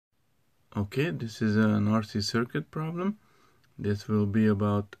Okay, this is an RC circuit problem. This will be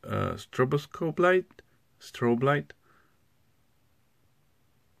about a stroboscope light, strobe light.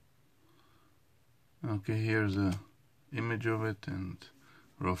 Okay, here's a image of it, and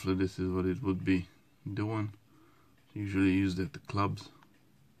roughly this is what it would be doing. Usually used at the clubs.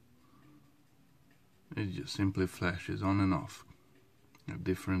 It just simply flashes on and off at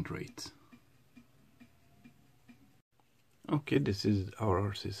different rates. Okay, this is our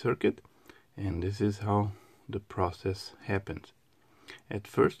RC circuit, and this is how the process happens. At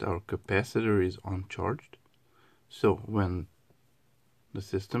first our capacitor is uncharged, so when the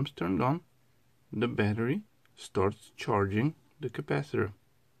system's turned on, the battery starts charging the capacitor.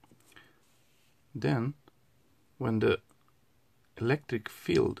 Then, when the electric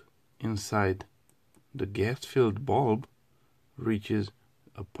field inside the gas-filled bulb reaches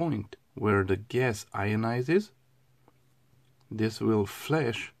a point where the gas ionizes, this will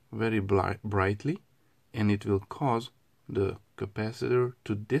flash very brightly, and it will cause the capacitor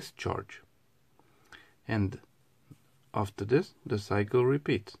to discharge. And after this, the cycle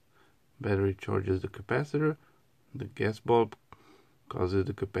repeats. Battery charges the capacitor, the gas bulb causes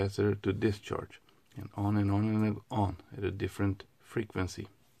the capacitor to discharge, and on and on and on at a different frequency.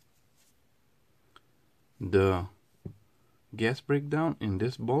 The gas breakdown in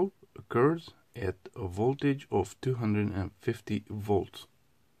this bulb occurs at a voltage of 250 volts.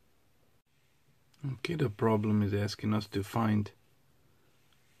 Okay, the problem is asking us to find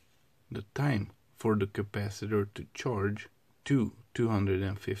the time for the capacitor to charge to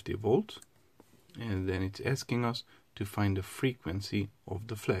 250 volts, and then it's asking us to find the frequency of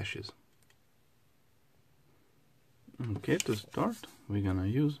the flashes. Okay, to start, we're gonna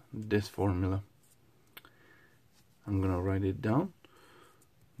use this formula. I'm gonna write it down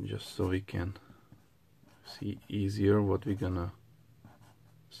just so we can see easier what we're gonna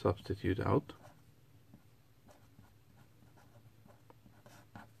substitute out.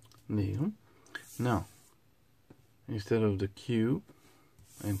 There you go. Now, instead of the Q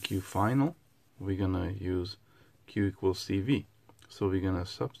and Q final, we're gonna use Q equals CV. So we're gonna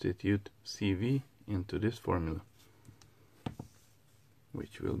substitute CV into this formula,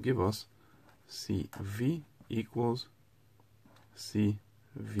 which will give us CV equals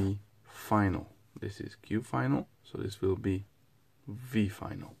CV final. This is Q final, so this will be V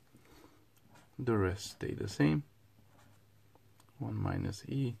final. The rest stay the same. 1 minus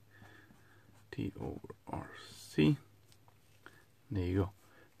E T over RC. There you go.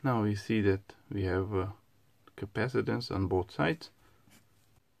 Now we see that we have capacitance on both sides.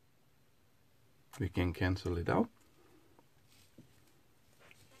 We can cancel it out.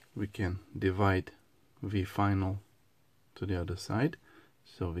 We can divide V final to the other side.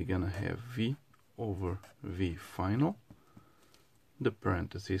 So we're gonna have V over V final. The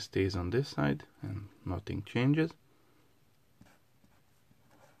parenthesis stays on this side and nothing changes.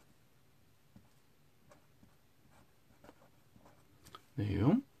 There you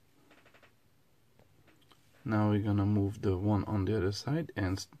go. Now we're gonna move the 1 on the other side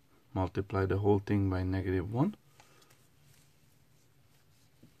and multiply the whole thing by -1.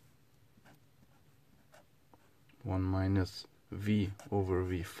 One minus V over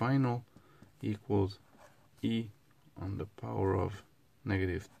V final equals E on the power of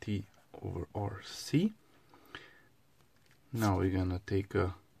 -T over RC. Now we're gonna take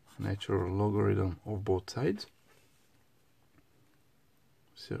a natural logarithm of both sides.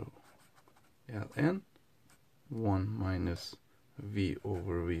 So ln 1 minus V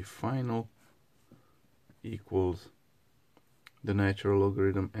over V final equals the natural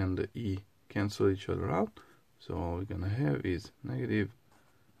logarithm and the E cancel each other out. So all we're gonna have is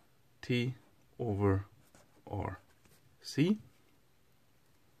 -T over RC.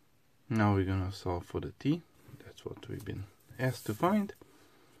 Now we're gonna solve for the T. That's what we've been asked to find.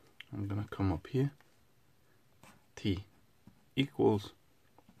 I'm gonna come up here. T equals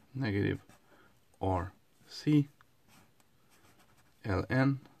 -RC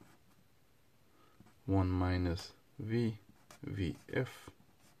ln 1 minus V VF.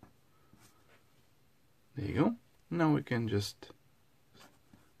 There you go. Now we can just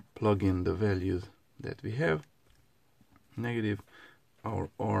plug in the values that we have.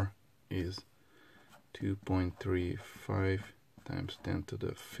 Our R is 2.35 times 10 to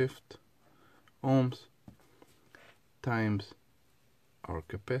the 5th ohms times our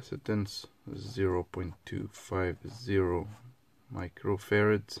capacitance 0.250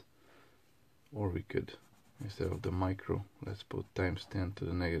 microfarads, or we could, instead of the micro, let's put times 10 to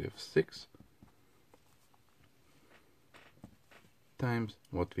the -6 times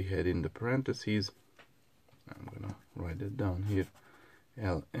what we had in the parentheses. I'm gonna write it down here,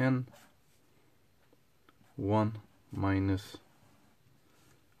 ln 1 minus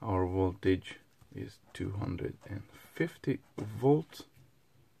our voltage is 250 volts,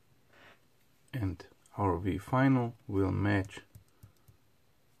 and our V final will match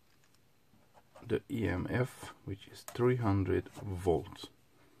the EMF, which is 300 volts.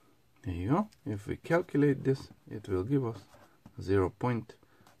 There you go. If we calculate this, it will give us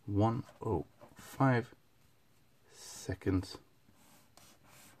 0.105 seconds.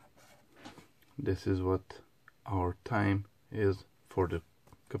 This is what our time is for the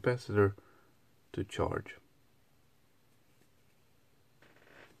capacitor to charge.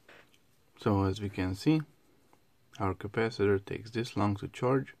 So as we can see, our capacitor takes this long to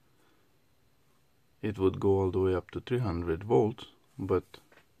charge. It would go all the way up to 300 volts, but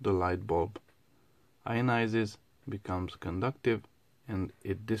the light bulb ionizes, becomes conductive, and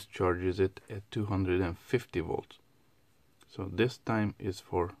it discharges it at 250 volts. So this time is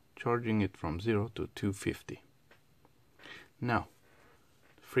for charging it from 0 to 250. Now,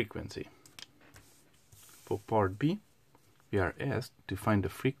 frequency. For part B, we are asked to find the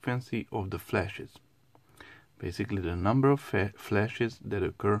frequency of the flashes. Basically the number of flashes that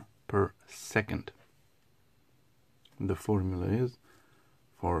occur per second. The formula is,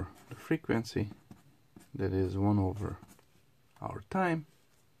 for the frequency, that is 1 over our time,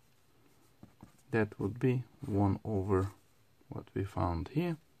 that would be 1 over what we found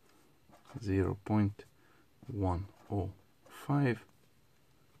here, 0.105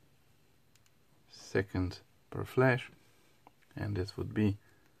 seconds per flash, and this would be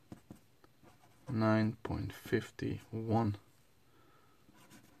 9.51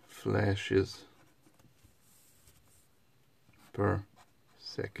 flashes per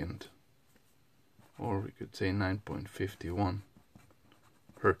second, or we could say 9.51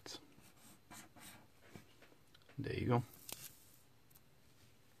 hertz. There you go.